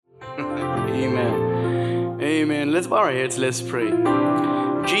Amen. Let's bow our heads. Let's pray.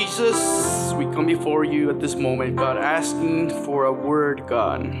 Jesus, we come before you at this moment, God, asking for a word,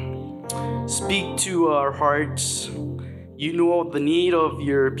 God. Speak to our hearts. You know the need of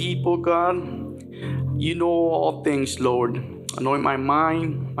your people, God. You know all things, Lord. Anoint my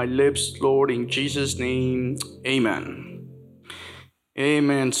mind, my lips, Lord, in Jesus' name. Amen.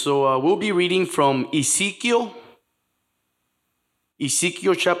 Amen. So we'll be reading from Ezekiel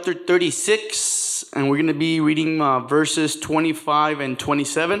chapter 36, and we're going to be reading verses 25 and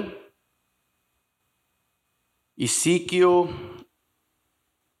 27. Ezekiel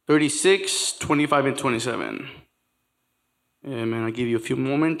 36, 25 and 27. Amen. I'll give you a few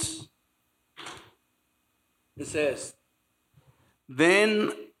moments. It says,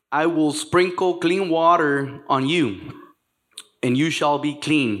 "Then I will sprinkle clean water on you, and you shall be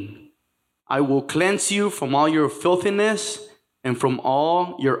clean. I will cleanse you from all your filthiness and from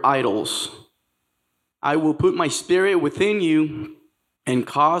all your idols. I will put my spirit within you and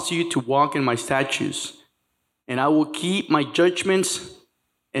cause you to walk in my statutes, and I will keep my judgments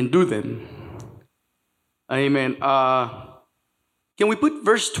and do them." Amen. Can we put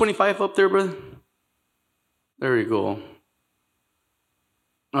verse 25 up there, brother? There we go.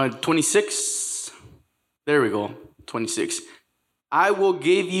 26. There we go. 26. "I will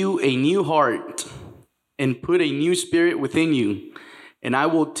give you a new heart and put a new spirit within you. And I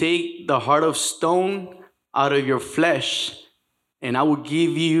will take the heart of stone out of your flesh, and I will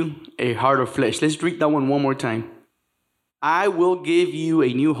give you a heart of flesh." Let's read that one more time. "I will give you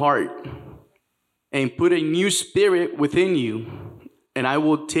a new heart and put a new spirit within you. And I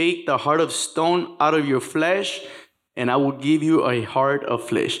will take the heart of stone out of your flesh, and I will give you a heart of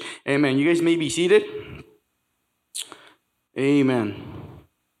flesh." Amen. You guys may be seated. Amen.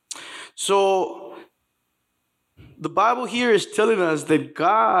 So, the Bible here is telling us that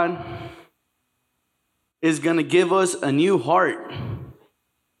God is going to give us a new heart.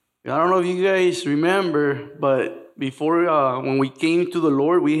 I don't know if you guys remember, but before, when we came to the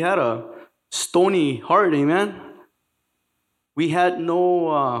Lord, we had a stony heart, amen? We had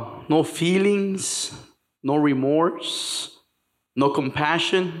no feelings, no remorse, no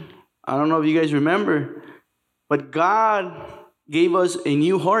compassion. I don't know if you guys remember, but God gave us a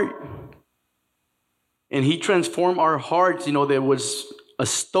new heart. And he transformed our hearts. There was a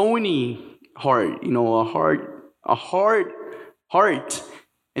stony heart, a hard heart.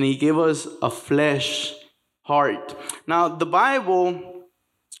 And he gave us a flesh heart. Now, the Bible,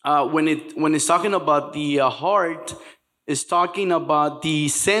 when it's talking about the heart, is talking about the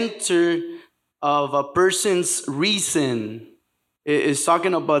center of a person's reason. It's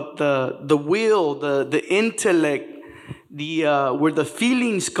talking about the will, the intellect, where the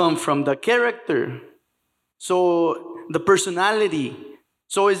feelings come from, the character. So the personality.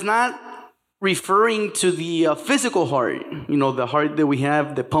 So it's not referring to the physical heart, the heart that we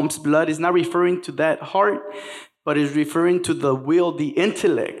have that pumps blood. It's not referring to that heart, but it's referring to the will, the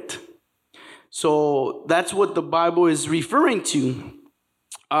intellect. So that's what the Bible is referring to.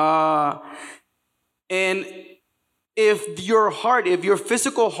 And if your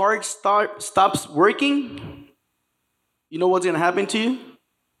physical heart stops working, you know what's going to happen to you?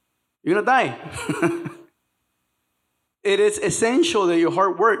 You're going to die. It is essential that your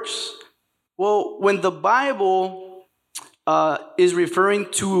heart works. Well, when the Bible is referring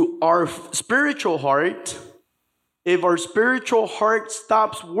to our spiritual heart, if our spiritual heart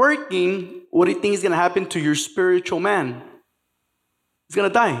stops working, what do you think is going to happen to your spiritual man? It's going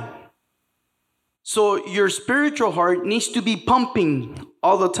to die. So your spiritual heart needs to be pumping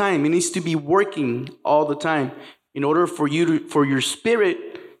all the time. It needs to be working all the time in order for your spirit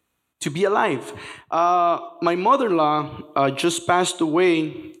to be alive. My mother-in-law just passed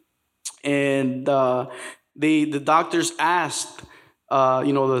away, and the doctors asked,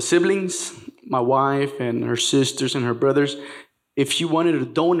 the siblings, my wife and her sisters and her brothers, if she wanted to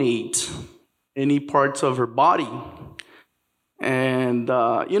donate any parts of her body. And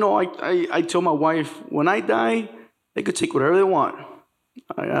I tell my wife, when I die, they could take whatever they want.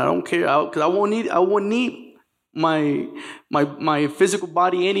 I don't care, because I won't need my physical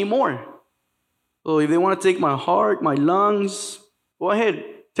body anymore. So if they want to take my heart, my lungs, go ahead,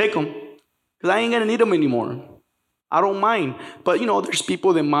 take them, because I ain't gonna need them anymore. I don't mind. But there's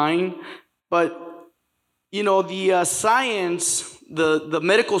people that mind. But the science, the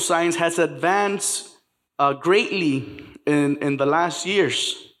medical science has advanced greatly in the last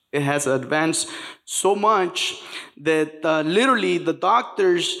years. It has advanced so much that literally the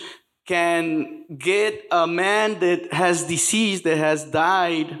doctors can get a man that has disease, that has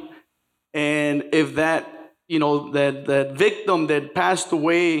died, and if that victim that passed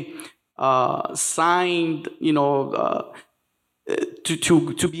away signed,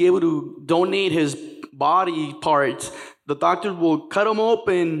 to be able to donate his body parts. The doctors will cut him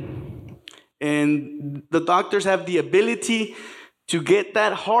open, and the doctors have the ability to get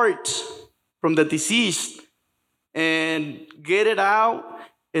that heart from the deceased and get it out,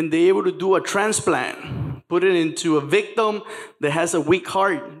 and they're able to do a transplant, put it into a victim that has a weak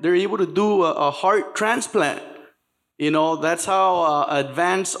heart. They're able to do a heart transplant. That's how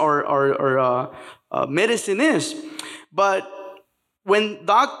advanced our medicine is. But when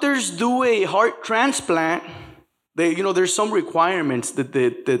doctors do a heart transplant, there's some requirements that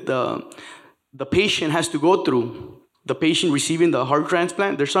the patient has to go through. The patient receiving the heart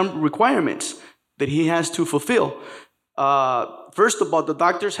transplant, there's some requirements that he has to fulfill. First of all, the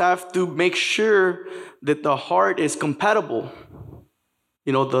doctors have to make sure that the heart is compatible.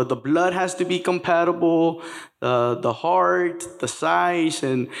 The blood has to be compatible, the heart, the size,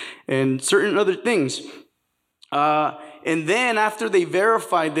 and certain other things. And then after they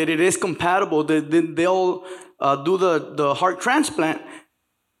verify that it is compatible, then they'll do the heart transplant.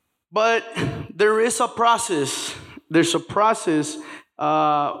 But there is a process. There's a process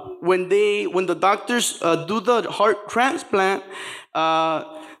when the doctors do the heart transplant.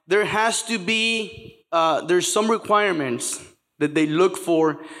 There has to be there's some requirements that they look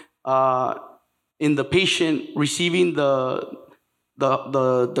for in the patient receiving the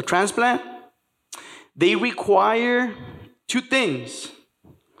transplant. They require two things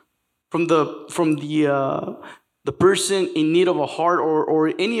from the person in need of a heart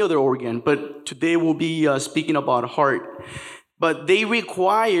or any other organ. But today we'll be speaking about heart. But they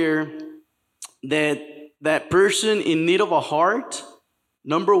require that person in need of a heart,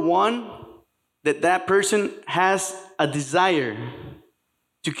 number one, that person has a desire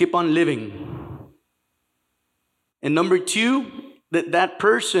to keep on living. And number two, that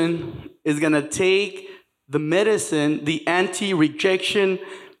person is going to take the medicine, the anti-rejection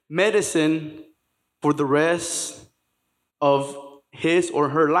medicine, for the rest of his or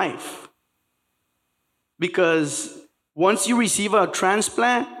her life. Because once you receive a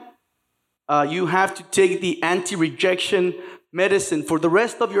transplant, you have to take the anti-rejection medicine for the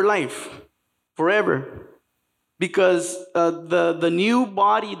rest of your life, forever. Because the new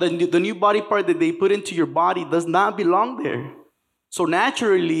body, the new body part that they put into your body does not belong there. So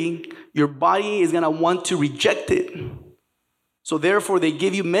naturally, your body is going to want to reject it. So therefore, they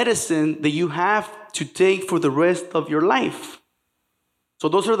give you medicine that you have to take for the rest of your life. So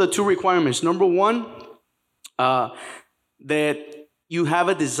those are the two requirements. Number one, that you have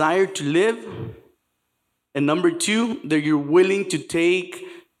a desire to live. And number two, that you're willing to take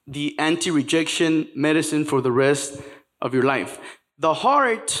the anti-rejection medicine for the rest of your life. The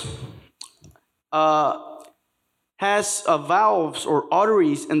heart has valves or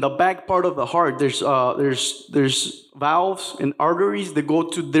arteries in the back part of the heart. There's valves and arteries that go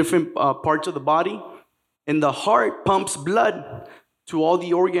to different parts of the body. And the heart pumps blood to all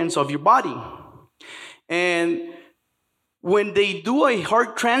the organs of your body. And when they do a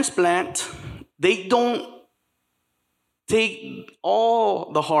heart transplant, they don't take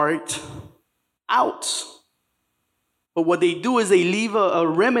all the heart out. But what they do is they leave a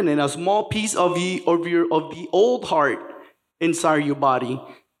remnant, a small piece of the old heart inside your body.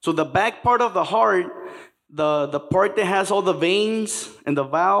 So the back part of the heart, the part that has all the veins and the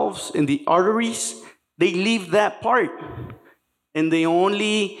valves and the arteries, they leave that part, and they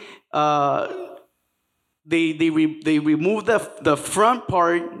only they remove the front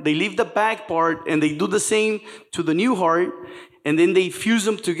part. They leave the back part, and they do the same to the new heart, and then they fuse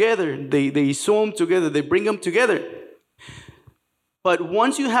them together. They sew them together. They bring them together. But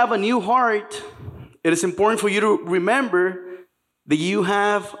once you have a new heart, it is important for you to remember that you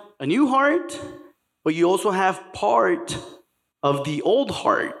have a new heart, but you also have part of the old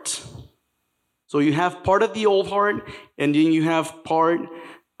heart. So you have part of the old heart, and then you have part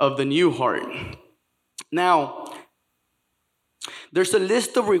of the new heart. Now, there's a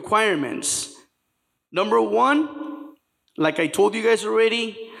list of requirements. Number one, like I told you guys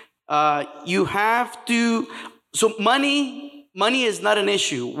already, you have to, so money is not an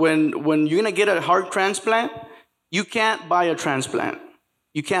issue. When you're going to get a heart transplant, you can't buy a transplant.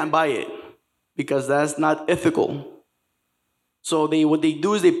 You can't buy it because that's not ethical. So what they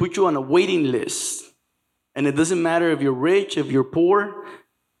do is they put you on a waiting list. And it doesn't matter if you're rich, if you're poor,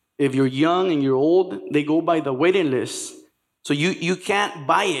 if you're young and you're old, they go by the waiting list. So you can't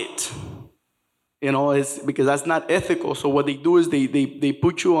buy it. It's because that's not ethical. So what they do is they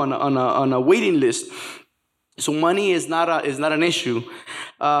put you on a waiting list. So money is not an issue.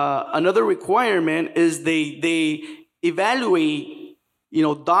 Another requirement is they evaluate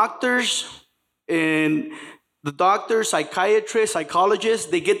doctors and the doctors, psychiatrists,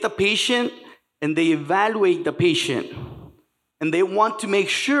 psychologists, they get the patient and they evaluate the patient. And they want to make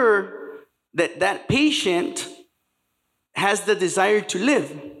sure that that patient has the desire to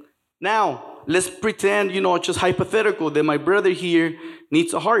live. Now, let's pretend, just hypothetical, that my brother here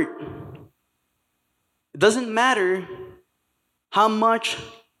needs a heart. It doesn't matter how much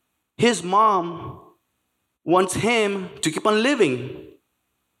his mom wants him to keep on living,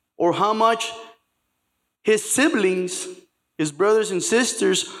 or how much his siblings, his brothers and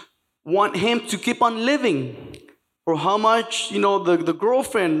sisters, want him to keep on living, or how much, the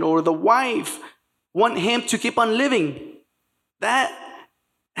girlfriend or the wife want him to keep on living. That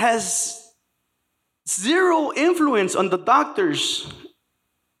has zero influence on the doctors.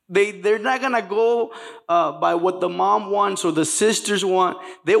 They're not going to go by what the mom wants or the sisters want.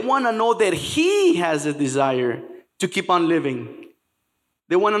 They want to know that he has a desire to keep on living.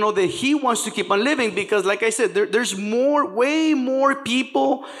 They want to know that he wants to keep on living because, like I said, there's way more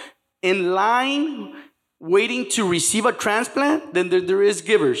people in line waiting to receive a transplant than there is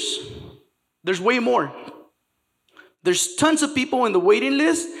givers. There's way more. There's tons of people in the waiting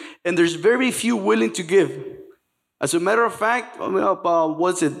list, and there's very few willing to give. As a matter of fact, about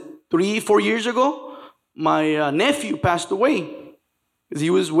 3-4 years ago, my nephew passed away because he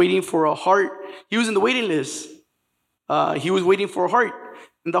was waiting for a heart. He was in the waiting list. He was waiting for a heart,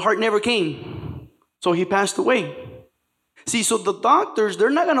 and the heart never came. So he passed away. See, so the doctors, they're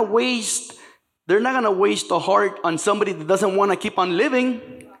not gonna waste the heart on somebody that doesn't want to keep on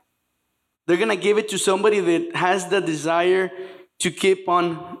living. They're gonna give it to somebody that has the desire to keep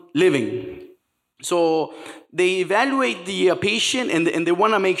on living. So they evaluate the patient and they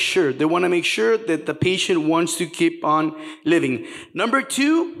want to make sure. They want to make sure that the patient wants to keep on living. Number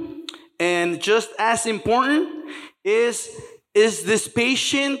 2, and just as important, is this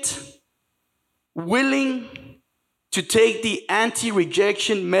patient willing to take the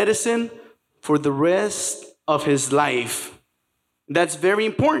anti-rejection medicine for the rest of his life? That's very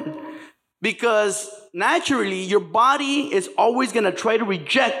important because naturally your body is always going to try to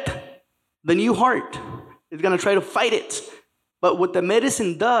reject the new heart. It's going to try to fight it. But what the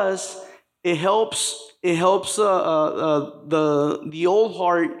medicine does, it helps the old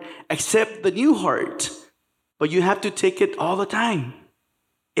heart accept the new heart. But you have to take it all the time,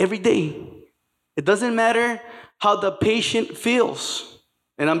 every day. It doesn't matter how the patient feels.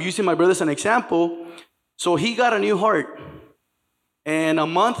 And I'm using my brother as an example. So he got a new heart. And a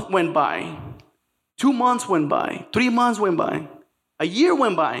month went by. 2 months went by. 3 months went by. A year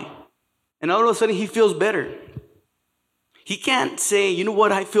went by. And all of a sudden, he feels better. He can't say, you know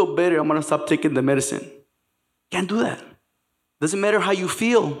what, I feel better, I'm going to stop taking the medicine. Can't do that. Doesn't matter how you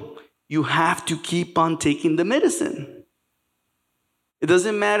feel. You have to keep on taking the medicine. It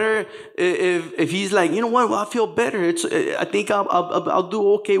doesn't matter if he's like, you know what, well, I feel better. I think I'll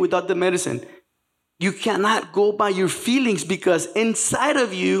do okay without the medicine. You cannot go by your feelings because inside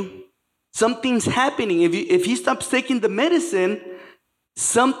of you, something's happening. If he stops taking the medicine,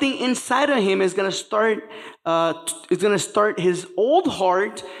 something inside of him is going to start, his old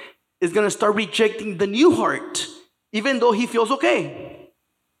heart is going to start rejecting the new heart, even though he feels okay.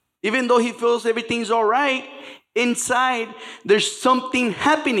 Even though he feels everything's all right, inside there's something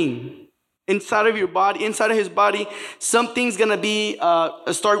happening inside of your body, inside of his body. Something's going to be,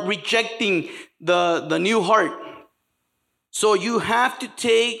 start rejecting the new heart. So you have to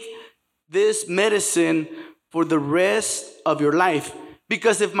take this medicine for the rest of your life.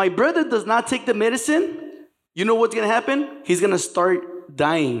 Because if my brother does not take the medicine, you know what's going to happen? He's going to start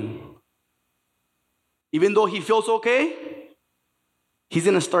dying. Even though he feels okay, he's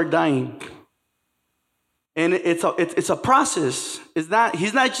going to start dying. And it's a process. He's not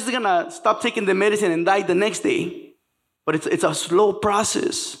just going to stop taking the medicine and die the next day. But it's a slow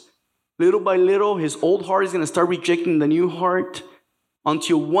process. Little by little, his old heart is going to start rejecting the new heart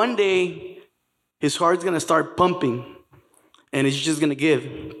until one day his heart's going to start pumping. And it's just going to give.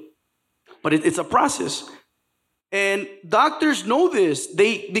 But it's a process. And doctors know this.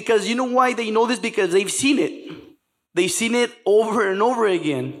 Because you know why they know this? Because they've seen it. They've seen it over and over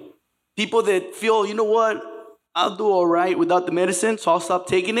again. People that feel, you know what? I'll do all right without the medicine, so I'll stop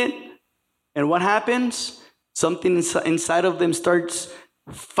taking it. And what happens? Something inside of them starts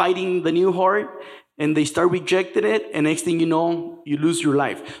fighting the new heart. And they start rejecting it, and next thing you know, you lose your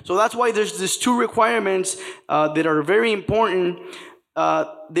life. So that's why there's these 2 requirements that are very important.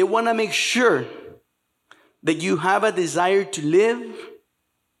 They want to make sure that you have a desire to live.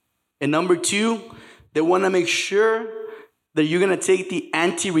 And number 2, they want to make sure that you're going to take the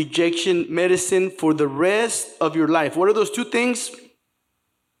anti-rejection medicine for the rest of your life. What are those 2 things?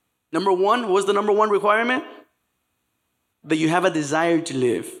 Number one, what's the number one requirement? That you have a desire to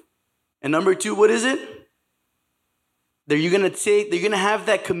live. And number two, what is it? That you're going to have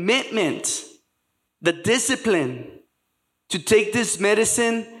that commitment, the discipline to take this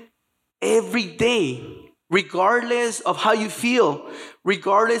medicine every day, regardless of how you feel,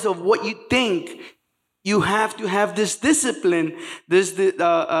 regardless of what you think. You have to have this discipline,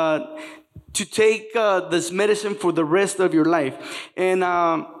 to take this medicine for the rest of your life. And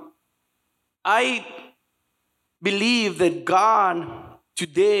I believe that God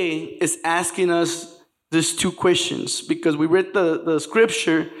today is asking us these two questions, because we read the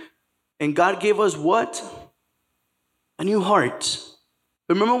scripture and God gave us what? A new heart.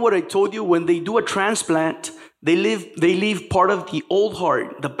 Remember what I told you? When they do a transplant, they leave part of the old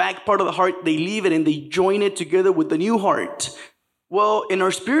heart, the back part of the heart, they leave it and they join it together with the new heart. Well, in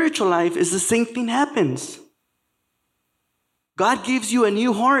our spiritual life, it's the same thing happens. God gives you a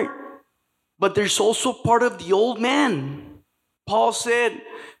new heart, but there's also part of the old man. Paul said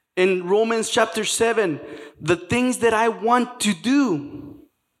in Romans chapter 7, the things that I want to do,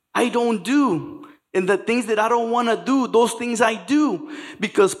 I don't do. And the things that I don't want to do, those things I do.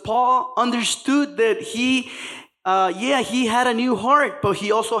 Because Paul understood that he had a new heart, but he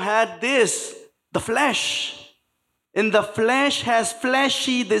also had this, the flesh. And the flesh has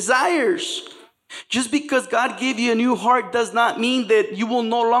fleshy desires. Just because God gave you a new heart does not mean that you will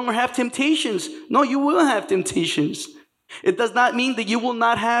no longer have temptations. No, you will have temptations. It does not mean that you will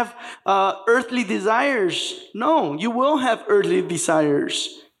not have earthly desires. No, you will have earthly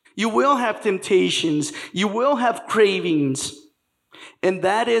desires. You will have temptations. You will have cravings. And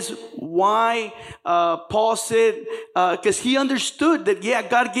that is why Paul said, because he understood that,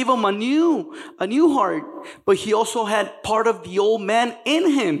 God gave him a new heart, but he also had part of the old man in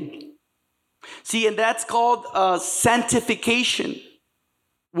him. See, and that's called sanctification.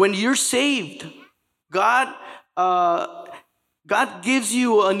 When you're saved, God gives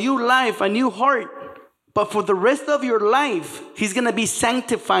you a new life, a new heart. But for the rest of your life, He's going to be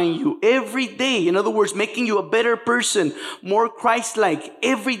sanctifying you every day. In other words, making you a better person, more Christ-like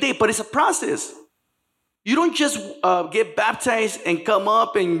every day. But it's a process. You don't just get baptized and come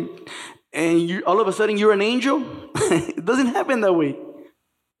up and all of a sudden you're an angel. It doesn't happen that way.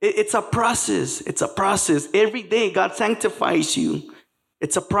 It's a process. It's a process. Every day God sanctifies you.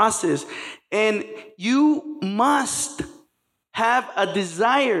 It's a process. And you must have a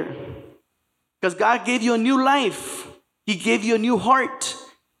desire. Because God gave you a new life. He gave you a new heart.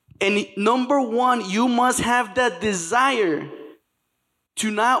 And number one, you must have that desire to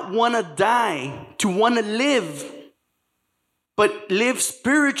not want to die, to want to live, but live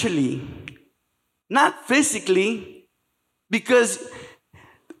spiritually, not physically. Because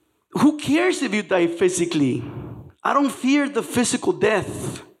who cares if you die physically? I don't fear the physical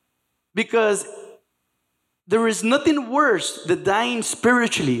death, because there is nothing worse than dying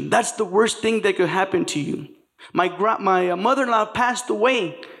spiritually. That's the worst thing that could happen to you. My mother-in-law passed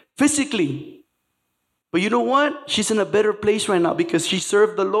away physically. But you know what? She's in a better place right now because she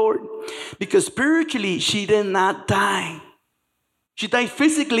served the Lord. Because spiritually, she did not die. She died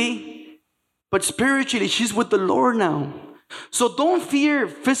physically, but spiritually, she's with the Lord now. So don't fear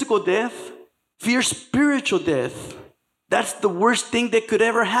physical death. Fear spiritual death. That's the worst thing that could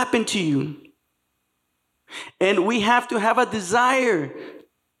ever happen to you. And we have to have a desire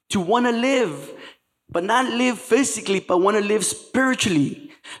to want to live, but not live physically, but want to live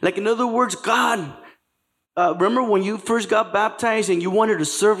spiritually. Like, in other words, God, remember when you first got baptized and you wanted to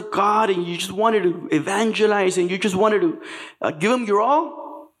serve God and you just wanted to evangelize and you just wanted to give Him your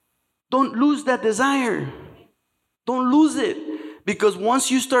all? Don't lose that desire. Don't lose it. Because once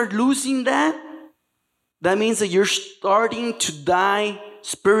you start losing that, that means that you're starting to die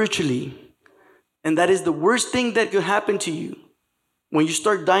spiritually. And that is the worst thing that could happen to you. When you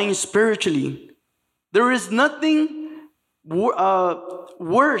start dying spiritually, there is nothing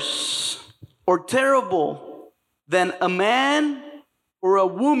worse or terrible than a man or a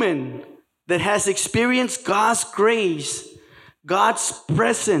woman that has experienced God's grace, God's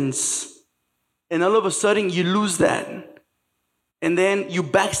presence, and all of a sudden you lose that. And then you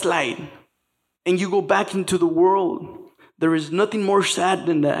backslide and you go back into the world. There is nothing more sad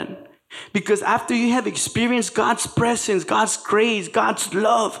than that. Because after you have experienced God's presence, God's grace, God's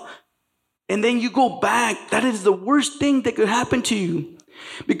love, and then you go back, that is the worst thing that could happen to you.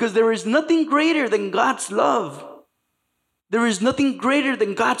 Because there is nothing greater than God's love. There is nothing greater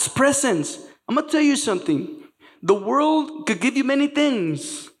than God's presence. I'm going to tell you something. The world could give you many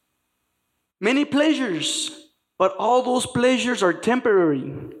things, many pleasures, but all those pleasures are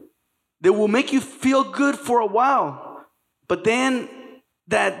temporary. They will make you feel good for a while, but then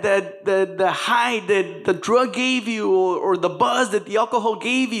the high that the drug gave you, or the buzz that the alcohol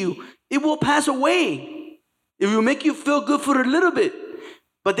gave you, it will pass away. It will make you feel good for a little bit.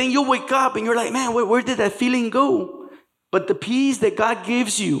 But then you'll wake up and you're like, man, where did that feeling go? But the peace that God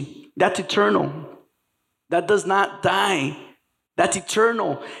gives you, that's eternal. That does not die. That's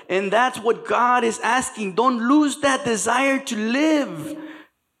eternal. And that's what God is asking. Don't lose that desire to live.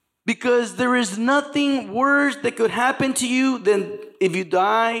 Because there is nothing worse that could happen to you than if you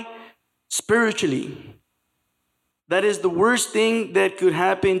die spiritually. That is the worst thing that could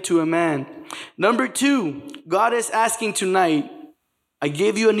happen to a man. Number 2, God is asking tonight, I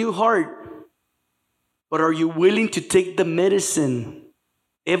gave you a new heart, but are you willing to take the medicine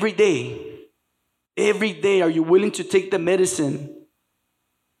every day? Every day, are you willing to take the medicine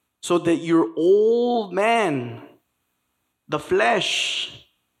so that your old man, the flesh,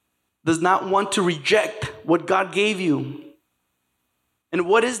 does not want to reject what God gave you? And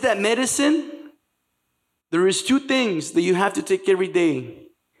what is that medicine? There is 2 things that you have to take every day: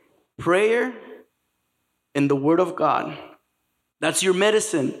 prayer and the Word of God. That's your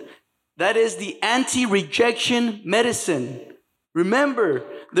medicine. That is the anti-rejection medicine. Remember,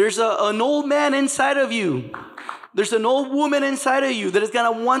 there's an old man inside of you. There's an old woman inside of you that is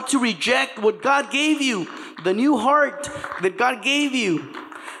going to want to reject what God gave you, the new heart that God gave you.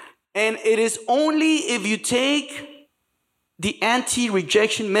 And it is only if you take the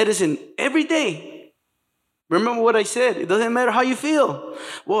anti-rejection medicine every day. Remember what I said. It doesn't matter how you feel.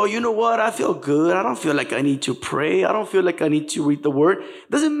 Well, you know what? I feel good. I don't feel like I need to pray. I don't feel like I need to read the Word. It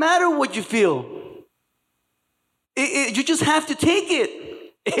doesn't matter what you feel. You just have to take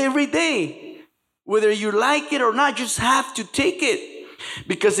it every day. Whether you like it or not, you just have to take it.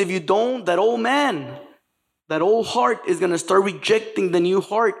 Because if you don't, that old man, that old heart is going to start rejecting the new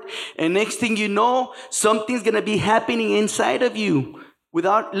heart. And next thing you know, something's going to be happening inside of you.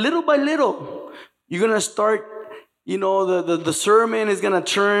 Little by little, you're going to start, the sermon is going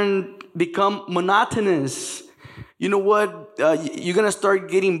to become monotonous. You know what? You're going to start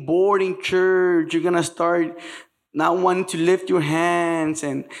getting bored in church. You're going to start not wanting to lift your hands.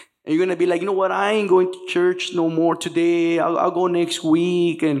 And you're going to be like, you know what? I ain't going to church no more today. I'll go next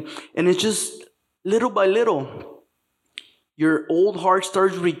week. And it's just little by little. Your old heart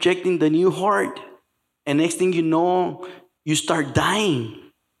starts rejecting the new heart. And next thing you know, you start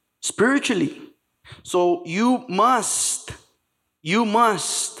dying spiritually. So you must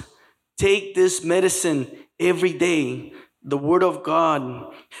take this medicine every day, the Word of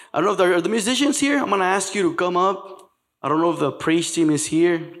God. I don't know if there are the musicians here. I'm going to ask you to come up. I don't know if the praise team is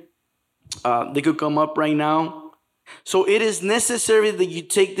here. They could come up right now. So it is necessary that you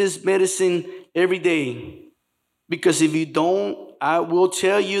take this medicine every day. Because if you don't, I will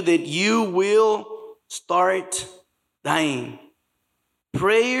tell you that you will start dying.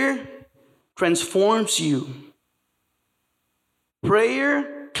 Prayer transforms you.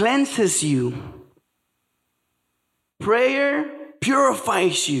 Prayer cleanses you. Prayer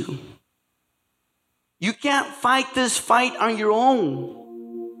purifies you. You can't fight this fight on your own.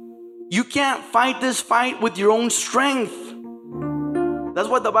 You can't fight this fight with your own strength. That's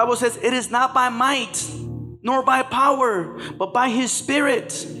what the Bible says. It is not by might nor by power, but by His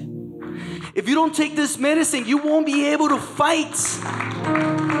Spirit. If you don't take this medicine, you won't be able to fight.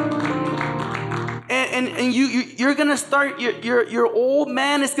 And you're going to start, your old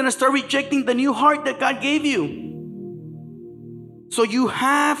man is going to start rejecting the new heart that God gave you. So you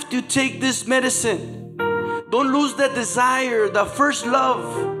have to take this medicine. Don't lose that desire, the first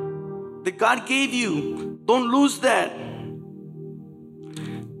love that God gave you. Don't lose that.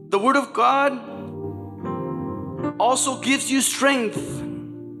 The Word of God also gives you strength.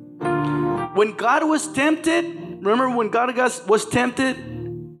 When God was tempted, remember when God was tempted?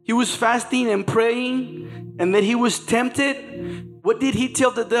 He was fasting and praying, and then He was tempted. What did He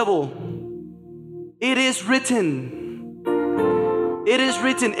tell the devil? It is written. It is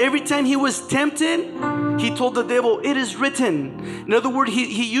written. Every time He was tempted, He told the devil, it is written. In other words,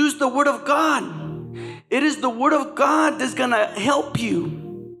 he used the Word of God. It is the Word of God that's going to help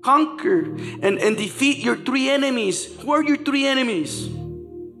you conquer and defeat your 3 enemies. Who are your 3 enemies?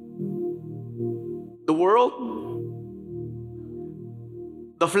 The world,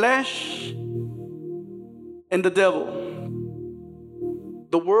 the flesh, and the devil.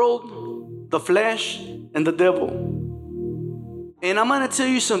 The world, the flesh, and the devil. And I'm going to tell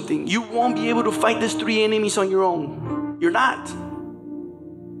you something. You won't be able to fight these 3 enemies on your own. You're not.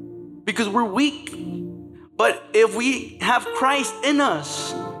 Because we're weak. But if we have Christ in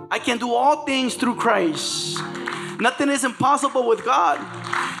us, I can do all things through Christ. Nothing is impossible with God.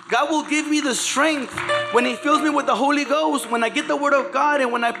 God will give me the strength When He fills me with the Holy Ghost, when I get the Word of God,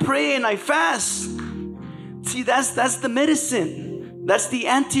 and when I pray and I fast. See, that's the medicine. That's the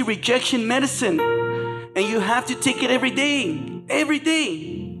anti-rejection medicine. And you have to take it every day. Every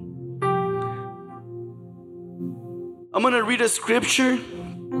day. I'm going to read a scripture.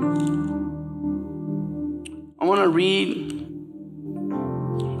 I want to read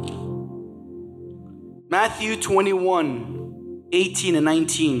Matthew 21, 18 and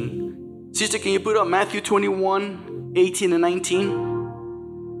 19. Sister, can you put up Matthew 21, 18 and 19?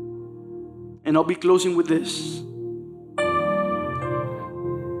 And I'll be closing with this.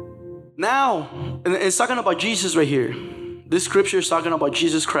 Now, and it's talking about Jesus right here. This scripture is talking about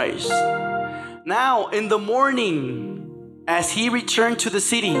Jesus Christ. Now, in the morning, as He returned to the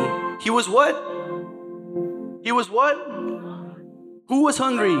city, He was what? He was what? Who was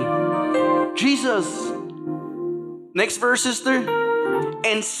hungry? Jesus. Next verse, sister.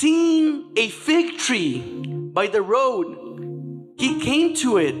 And seeing a fig tree by the road, He came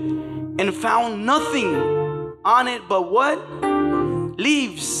to it and found nothing on it but what?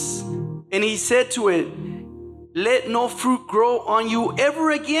 Leaves. And He said to it, let no fruit grow on you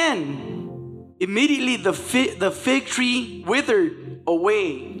ever again. Immediately the fig tree withered away.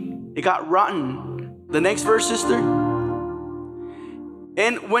 It got rotten. The next verse, sister.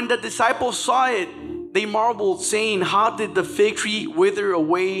 And when the disciples saw it, they marveled, saying, how did the fig tree wither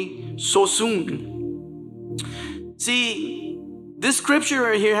away so soon? See, this scripture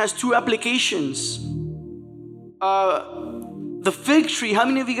right here has two applications. The fig tree, how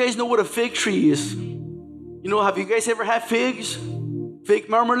many of you guys know what a fig tree is? You know, have you guys ever had figs? Fig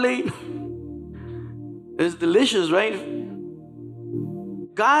marmalade? It's delicious, right?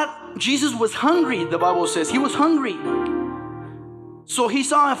 Jesus was hungry, the Bible says. He was hungry. So He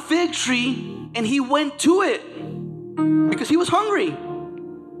saw a fig tree and He went to it because He was hungry.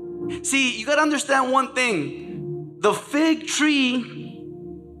 See, you got to understand one thing. The fig tree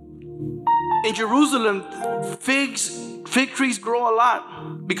in Jerusalem, fig trees grow a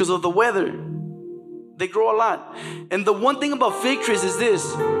lot because of the weather. They grow a lot. And the one thing about fig trees is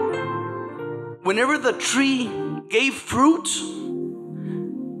this. Whenever the tree gave fruit,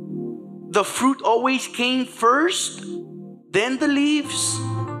 the fruit always came first, then the leaves,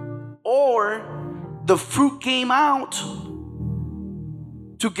 or the fruit came out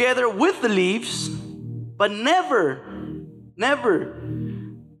together with the leaves, but never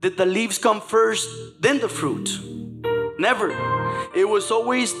did the leaves come first, then the fruit. Never. It was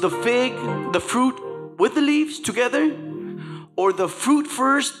always the fruit with the leaves together, or the fruit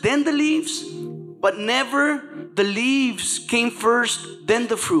first, then the leaves, but never the leaves came first, then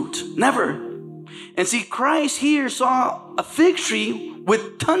the fruit. Never. And see, Christ here saw a fig tree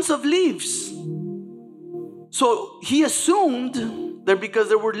with tons of leaves. So He assumed that because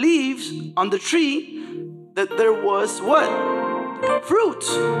there were leaves on the tree, that there was what? Fruit.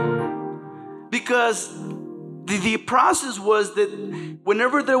 Because the process was that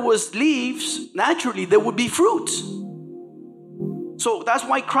whenever there was leaves, naturally there would be fruit. So that's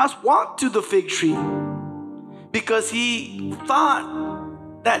why Christ walked to the fig tree, because He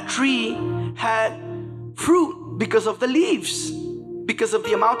thought that tree had fruit because of the leaves, because of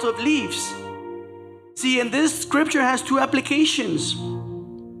the amount of leaves. See, and this scripture has two applications.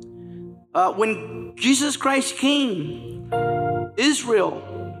 When Jesus Christ came, Israel,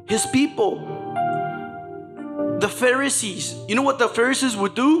 His people, the Pharisees, you know what the Pharisees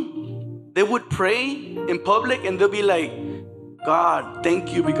would do? They would pray in public and they'll be like, God,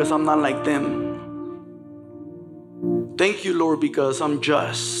 thank you because I'm not like them. Thank you, Lord, because I'm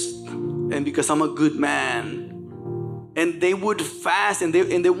just and because I'm a good man. And they would fast and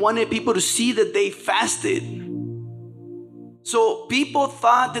they wanted people to see that they fasted. So people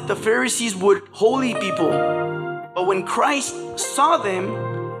thought that the Pharisees were holy people. But when Christ saw them,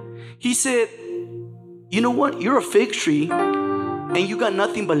 He said, you know what? You're a fig tree and you got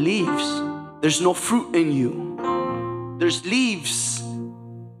nothing but leaves. There's no fruit in you. There's leaves.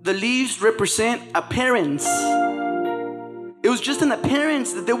 The leaves represent appearance. It was just an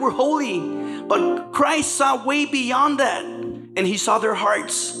appearance that they were holy. But Christ saw way beyond that. And He saw their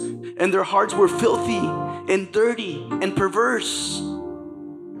hearts. And their hearts were filthy and dirty and perverse.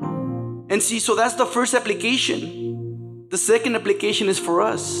 And see, so that's the first application. The second application is for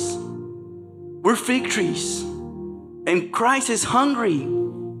us. We're fig trees. And Christ is hungry.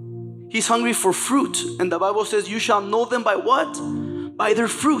 He's hungry for fruit. And the Bible says, you shall know them by what? By their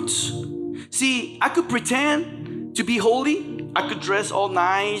fruits. See, I could pretend to be holy. I could dress all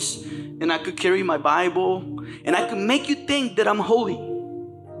nice. And I could carry my Bible. And I could make you think that I'm holy.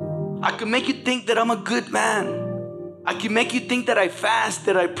 I could make you think that I'm a good man. I could make you think that I fast,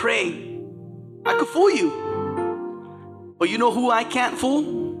 that I pray. I could fool you. But you know who I can't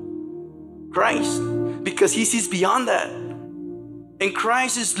fool? Christ. Because he sees beyond that. And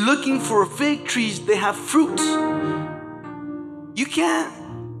Christ is looking for fig trees that have fruit. You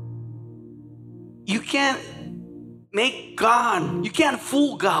can't make God, you can't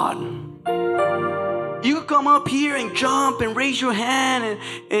fool God. You can come up here and jump and raise your hand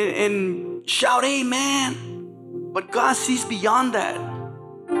and shout amen. But God sees beyond that.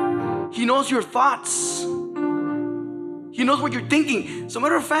 He knows your thoughts. He knows what you're thinking. As a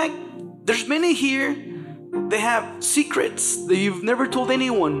matter of fact, there's many here that have secrets that you've never told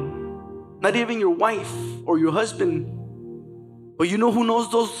anyone, not even your wife or your husband. But you know who knows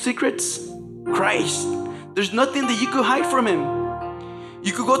those secrets? Christ. There's nothing that you could hide from him.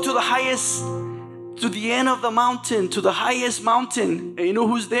 You could go to the highest, to the end of the mountain, to the highest mountain, and you know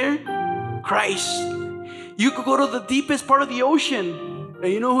who's there? Christ. You could go to the deepest part of the ocean,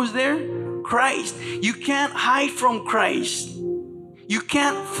 and you know who's there? Christ. You can't hide from Christ. You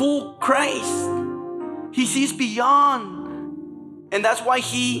can't fool Christ. He sees beyond. And that's why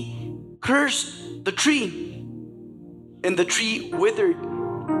he cursed the tree. And the tree withered.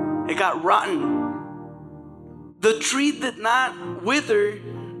 It got rotten. The tree did not wither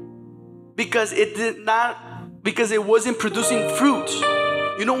because it wasn't producing fruit.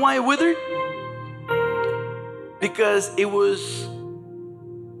 You know why it withered? Because it was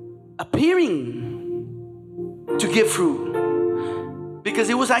appearing to give fruit. Because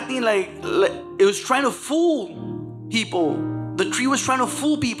it was acting like it was trying to fool people. The tree was trying to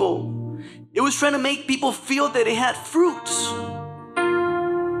fool people. It was trying to make people feel that it had fruits.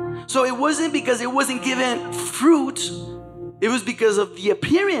 So it wasn't because it wasn't given fruit. It was because of the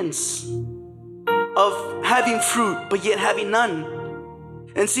appearance of having fruit, but yet having none.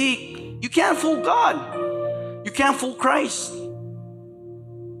 And see, you can't fool God. You can't fool Christ.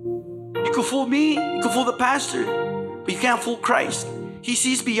 You can fool me, you can fool the pastor, but you can't fool Christ. He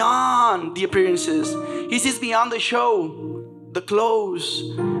sees beyond the appearances. He sees beyond the show, the clothes,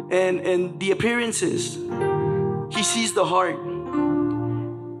 and the appearances. He sees the heart.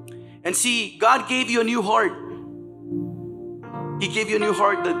 And see, God gave you a new heart. He gave you a new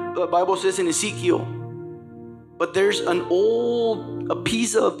heart, the Bible says in Ezekiel. But there's a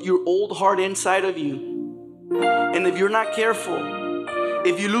piece of your old heart inside of you. And if you're not careful,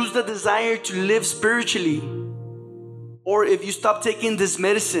 if you lose the desire to live spiritually, or if you stop taking this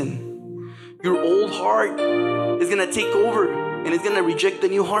medicine, your old heart is going to take over and it's going to reject the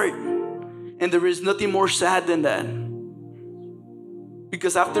new heart. And there is nothing more sad than that.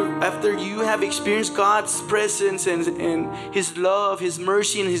 Because after you have experienced God's presence and his love, his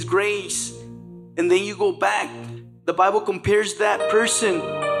mercy, and his grace, and then you go back, the Bible compares that person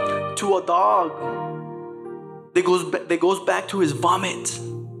to a dog that goes back to his vomit.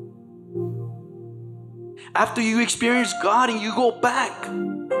 After you experience God and you go back,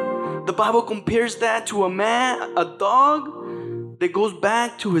 the Bible compares that to a dog that goes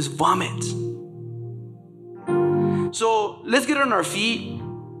back to his vomit. So let's get on our feet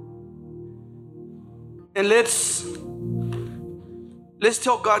and let's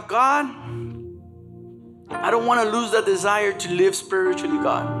tell God, God, I don't want to lose that desire to live spiritually,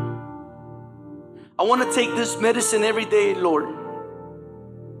 God. I want to take this medicine every day, Lord.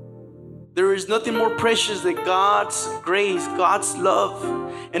 There is nothing more precious than God's grace, God's love.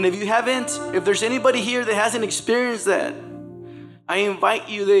 And if there's anybody here that hasn't experienced that, I invite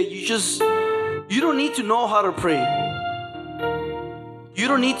you that you don't need to know how to pray. You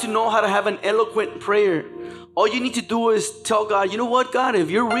don't need to know how to have an eloquent prayer. All you need to do is tell God, you know what, God, if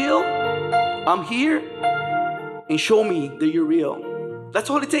you're real, I'm here, and show me that you're real. That's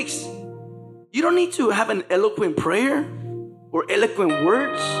all it takes. You don't need to have an eloquent prayer or eloquent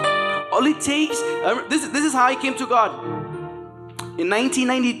words. All it takes, this is how I came to God. In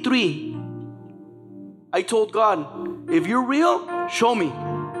 1993, I told God, if you're real, show me.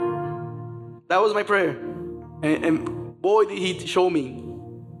 That was my prayer. And boy, did he show me.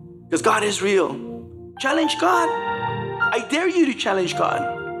 Because God is real. Challenge God. I dare you to challenge God.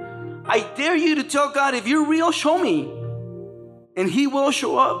 I dare you to tell God, if you're real, show me. And he will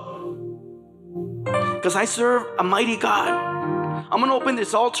show up. Because I serve a mighty God. I'm going to open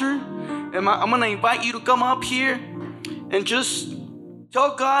this altar. And I'm going to invite you to come up here and just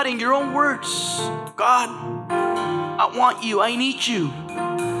tell God in your own words, God, I want you. I need you.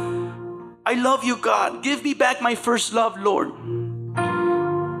 I love you, God. Give me back my first love, Lord.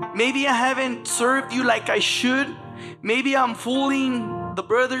 Maybe I haven't served you like I should. Maybe I'm fooling the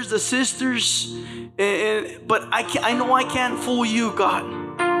brothers, the sisters. But I know I can't fool you, God.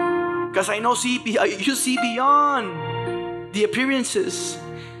 Because I know you see beyond the appearances.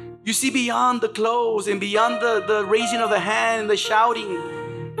 You see beyond the clothes and beyond the raising of the hand and the shouting.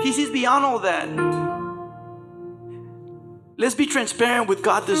 He sees beyond all that. Let's be transparent with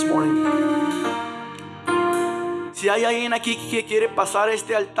God this morning. Si hay alguien aquí que quiere pasar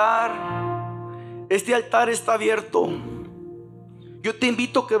este altar está abierto. Yo te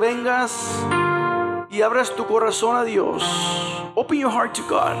invito a que vengas y abras tu corazón a Dios. Open your heart to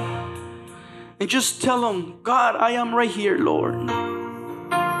God and just tell Him, God, I am right here, Lord.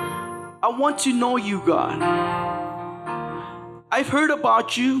 I want to know you, God. I've heard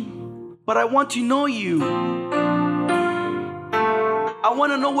about you, but I want to know you. I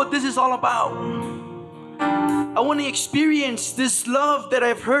want to know what this is all about. I want to experience this love that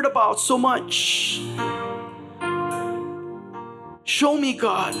I've heard about so much. Show me,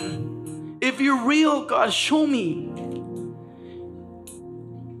 God. If you're real, God, show me.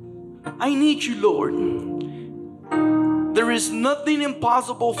 I need you, Lord. There is nothing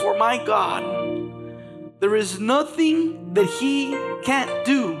impossible for my God. There is nothing that He can't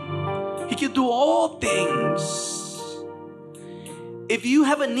do. He can do all things. If you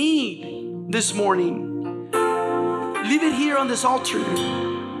have a need this morning, leave it here on this altar.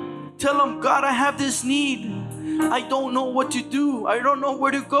 Tell Him, God, I have this need. I don't know what to do. I don't know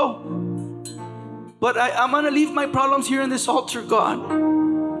where to go. But I'm going to leave my problems here on this altar, God.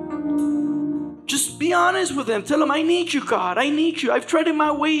 Just be honest with Him. Tell Him, I need you, God. I need you. I've tried it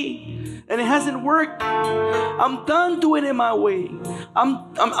my way and it hasn't worked. I'm done doing it my way.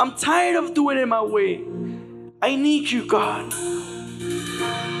 I'm tired of doing it my way. I need you, God.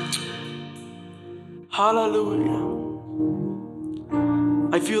 Hallelujah.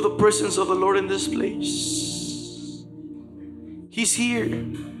 I feel the presence of the Lord in this place. He's here.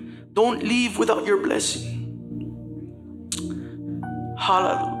 Don't leave without your blessing.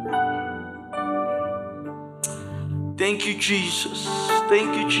 Hallelujah. Thank you, Jesus.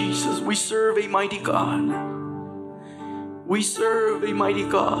 Thank you, Jesus. We serve a mighty God. We serve a mighty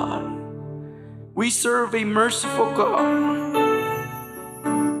God. We serve a merciful God.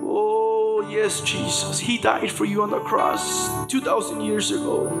 Oh, yes, Jesus. He died for you on the cross 2,000 years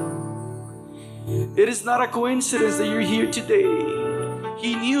ago. It is not a coincidence that you're here today.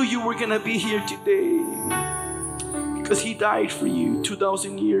 He knew you were going to be here today because He died for you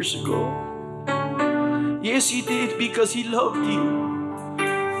 2,000 years ago. Yes, He did, because He loved you.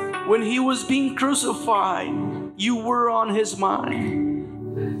 When He was being crucified, you were on His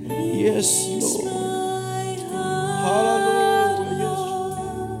mind. Yes, Lord. Hallelujah. Yes.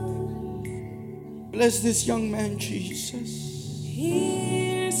 Bless this young man, Jesus.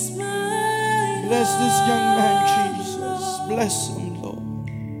 Bless this young man, Jesus. Bless him, Lord.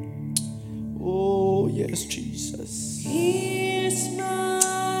 Oh, yes, Jesus. Yes.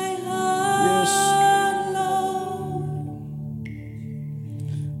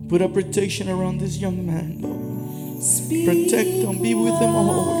 Put a protection around this young man, Lord. Protect him. Be with him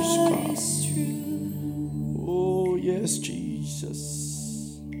always, God. Oh, yes,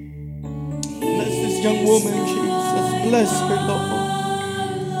 Jesus. Bless this young woman, Jesus. Bless her, Lord.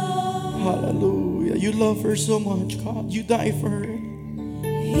 Hallelujah. You love her so much, God. You died for her.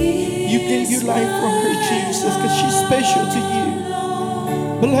 You gave your life for her, Jesus, because she's special to you.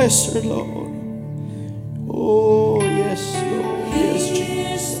 Bless her, Lord. Oh, yes, Lord. Yes, Jesus.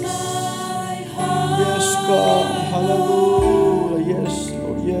 Yes, God. Hallelujah. Yes,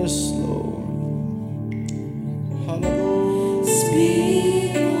 Lord. Yes, Lord.